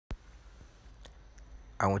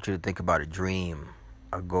I want you to think about a dream,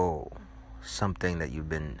 a goal, something that you've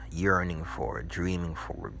been yearning for, dreaming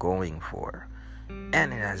for, going for,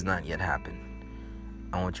 and it has not yet happened.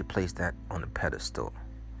 I want you to place that on a pedestal,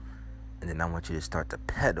 and then I want you to start to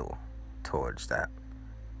pedal towards that.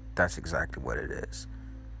 That's exactly what it is.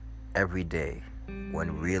 Every day,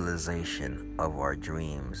 when realization of our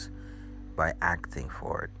dreams, by acting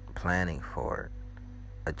for it, planning for it,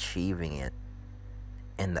 achieving it,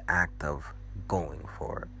 in the act of going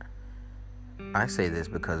for it. I say this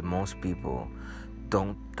because most people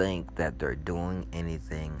don't think that they're doing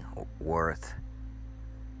anything worth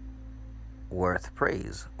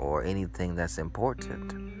praise or anything that's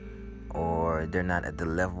important, or they're not at the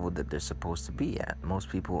level that they're supposed to be at. Most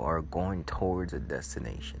people are going towards a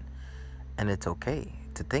destination, and it's okay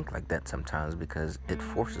to think like that sometimes because it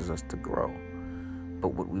forces us to grow.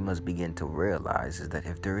 But what we must begin to realize is that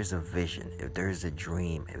if there is a vision, if there is a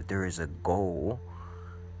dream, if there is a goal,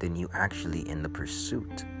 then you actually in the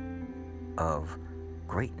pursuit of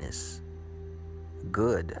greatness,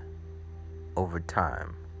 good, over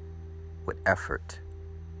time, with effort,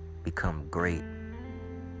 become great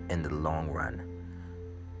in the long run.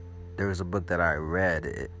 There was a book that I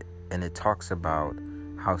read, and it talks about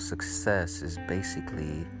how success is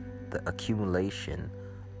basically the accumulation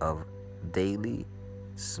of daily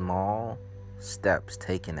small steps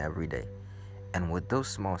taken every day. And with those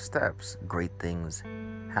small steps, great things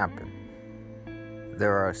happen.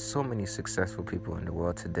 There are so many successful people in the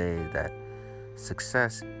world today that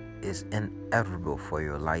success is inevitable for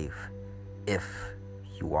your life if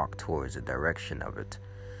you walk towards the direction of it.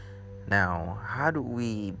 Now, how do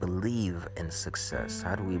we believe in success?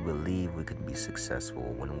 How do we believe we can be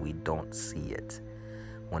successful when we don't see it?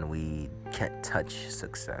 When we can't touch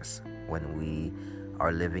success? When we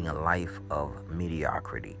are living a life of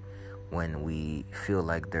mediocrity? When we feel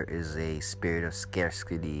like there is a spirit of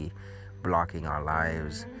scarcity blocking our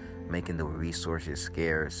lives, making the resources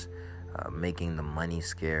scarce, making the money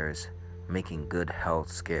scarce, making good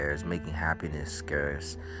health scarce, making happiness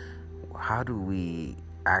scarce? How do we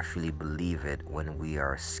actually believe it when we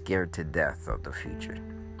are scared to death of the future?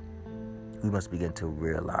 We must begin to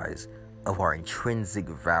realize of our intrinsic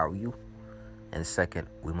value. And second,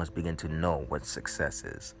 we must begin to know what success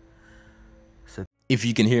is. If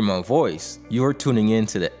you can hear my voice, you're tuning in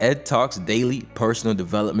to the Ed Talks Daily Personal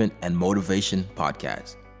Development and Motivation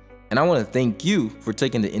Podcast. And I want to thank you for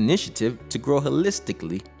taking the initiative to grow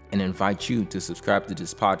holistically and invite you to subscribe to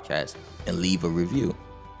this podcast and leave a review.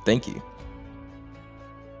 Thank you.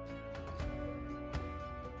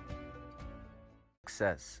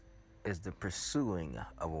 Success is the pursuing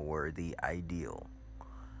of a worthy ideal,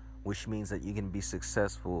 which means that you can be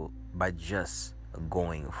successful by just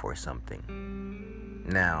going for something.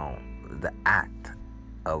 Now, the act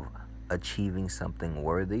of achieving something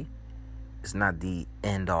worthy is not the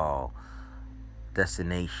end-all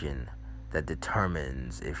destination that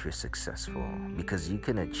determines if you're successful, because you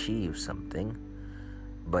can achieve something,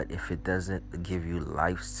 but if it doesn't give you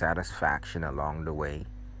life satisfaction along the way,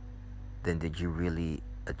 then did you really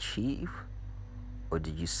achieve? Or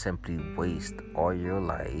did you simply waste all your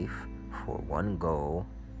life for one goal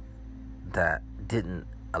that didn't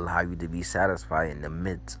allow you to be satisfied in the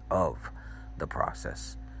midst of the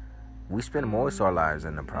process? We spend most of our lives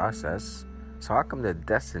in the process, so how come the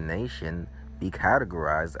destination be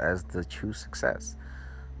categorized as the true success?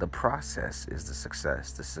 The process is the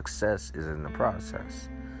success. The success is in the process.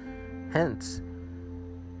 Hence,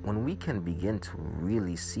 when we can begin to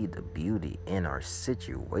really see the beauty in our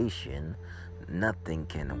situation, nothing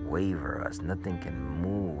can waver us, nothing can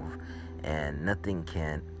move, and nothing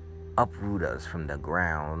can uproot us from the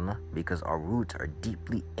ground, because our roots are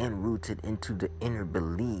deeply enrooted into the inner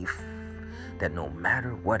belief that no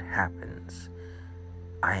matter what happens,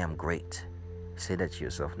 I am great. Say that to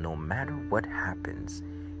yourself. No matter what happens,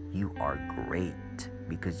 you are great,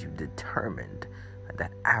 because you determined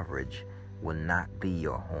that average will not be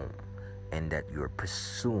your home, and that you're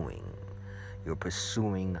pursuing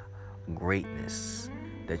greatness,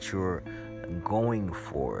 that you're going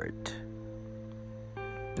for it.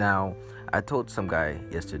 Now, I told some guy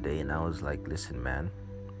yesterday, and I was like, listen, man,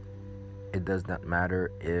 it does not matter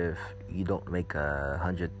if you don't make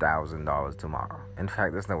 $100,000 tomorrow. In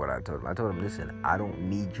fact, that's not what I told him. I told him, listen, I don't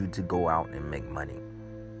need you to go out and make money.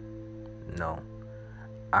 No,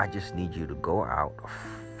 I just need you to go out,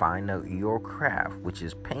 find out your craft, which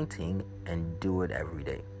is painting, and do it every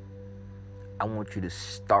day. I want you to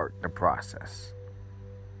start the process.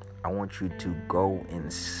 I want you to go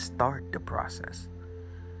and start the process.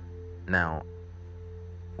 Now,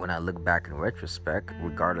 when I look back in retrospect,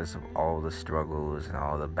 regardless of all the struggles and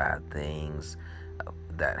all the bad things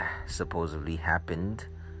that supposedly happened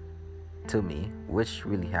to me, which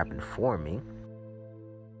really happened for me,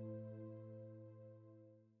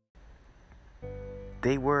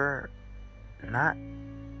 they were not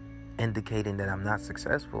indicating that I'm not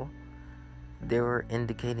successful. They were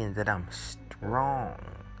indicating that I'm strong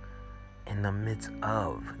in the midst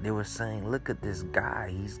of. They were saying, look at this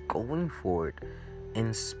guy, he's going for it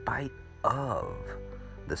in spite of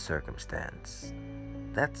the circumstance.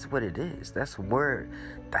 That's what it is. That's where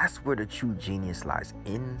the true genius lies.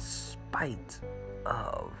 In spite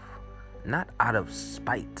of. Not out of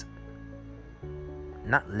spite.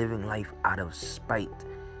 Not living life out of spite,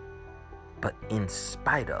 but in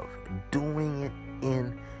spite of. Doing it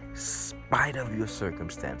in spite of your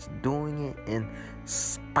circumstance. Doing it in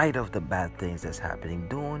spite of the bad things that's happening.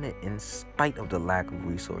 Doing it in spite of the lack of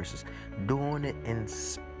resources. Doing it in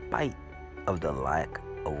spite of the lack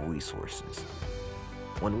of resources.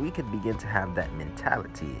 When we can begin to have that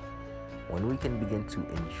mentality, when we can begin to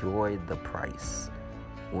enjoy the price,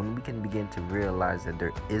 when we can begin to realize that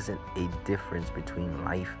there isn't a difference between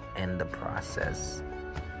life and the process,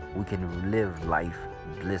 we can live life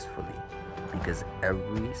blissfully, because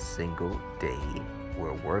every single day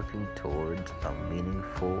we're working towards a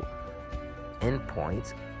meaningful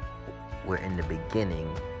endpoint. We're in the beginning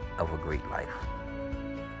of a great life.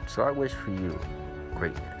 So I wish for you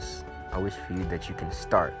greatness. I wish for you that you can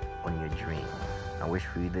start on your dream. I wish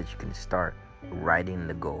for you that you can start writing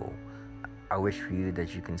the goal. I wish for you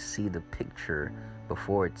that you can see the picture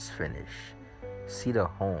before it's finished. See the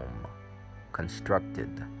home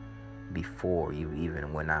constructed before you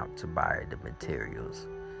even went out to buy the materials.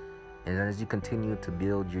 And as you continue to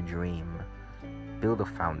build your dream, build a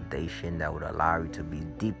foundation that would allow you to be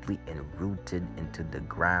deeply enrooted into the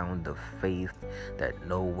ground of faith, that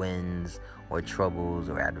no winds or troubles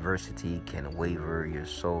or adversity can waver your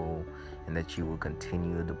soul, and that you will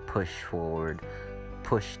continue to push forward,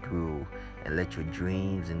 push through, and let your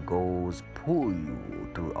dreams and goals pull you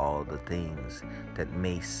through all the things that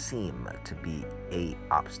may seem to be a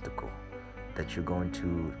obstacle. That you're going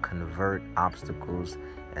to convert obstacles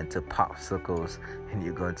into popsicles, and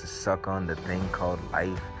you're going to suck on the thing called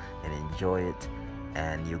life and enjoy it,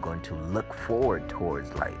 and you're going to look forward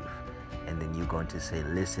towards life. And then you're going to say,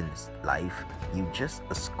 listen, life, you just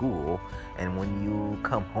a school, and when you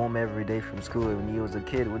come home every day from school, when you was a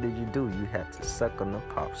kid, what did you do? You had to suck on the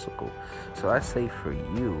popsicle. So I say for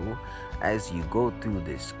you, as you go through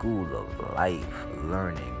this school of life,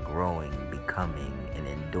 learning, growing, becoming, and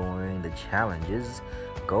enduring the challenges,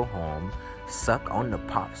 go home, suck on the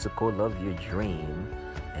popsicle of your dream,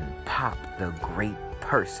 and pop the great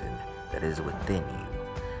person that is within you.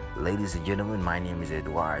 Ladies and gentlemen, my name is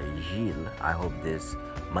Edouard Gilles. I hope this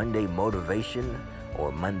Monday motivation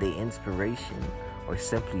or Monday inspiration or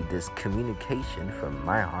simply this communication from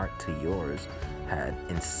my heart to yours had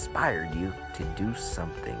inspired you to do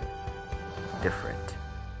something different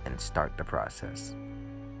and start the process.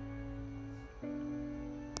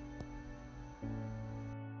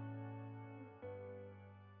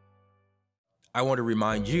 I want to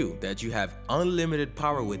remind you that you have unlimited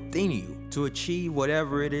power within you to achieve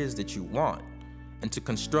whatever it is that you want and to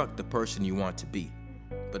construct the person you want to be.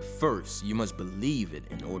 But first, you must believe it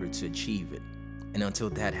in order to achieve it. And until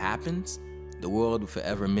that happens, the world will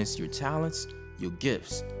forever miss your talents, your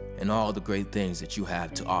gifts, and all the great things that you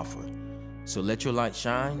have to offer. So let your light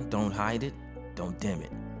shine, don't hide it, don't dim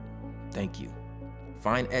it. Thank you.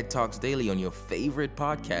 Find Ed Talks Daily on your favorite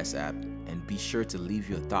podcast app, and be sure to leave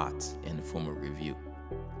your thoughts in the form of review.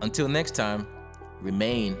 Until next time,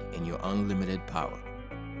 remain in your unlimited power.